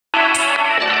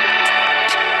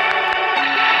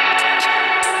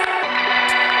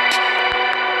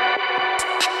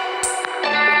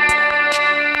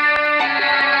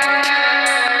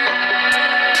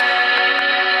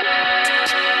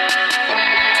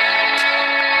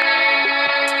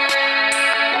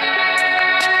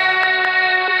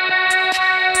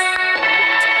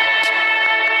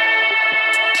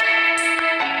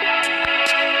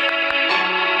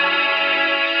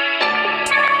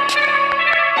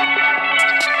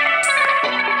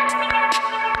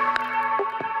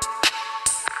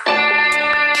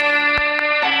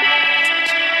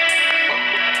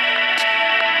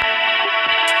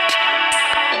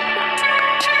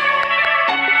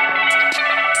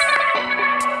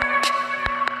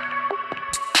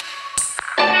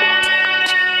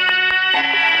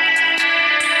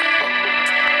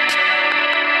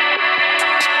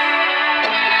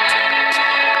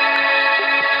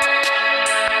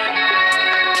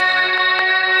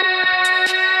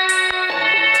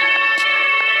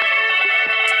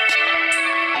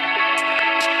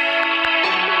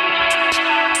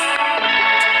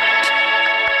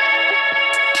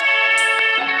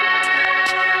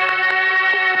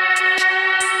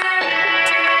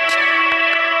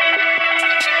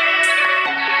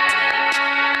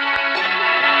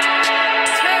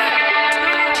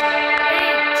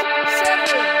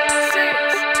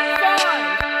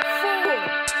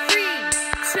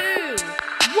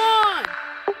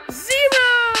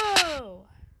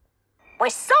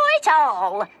it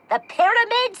all. The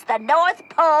pyramids, the North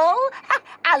Pole.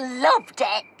 I loved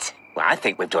it. Well, I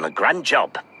think we've done a grand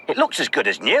job. It looks as good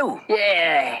as new.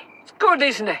 Yeah, it's good,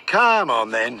 isn't it? Come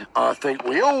on, then. I think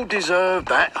we all deserve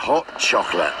that hot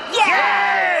chocolate.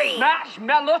 Yay!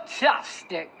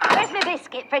 Marshmallow-tastic. Where's my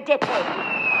biscuit for dipping?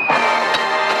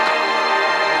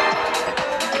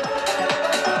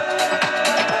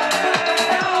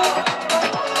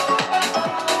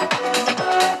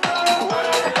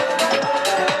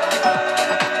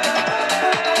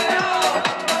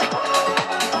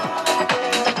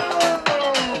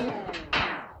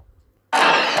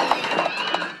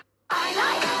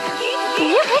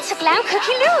 Glam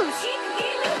Cookie Loos.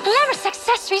 Glamorous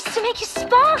accessories to make you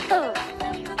sparkle.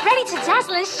 Ready to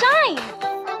dazzle and shine.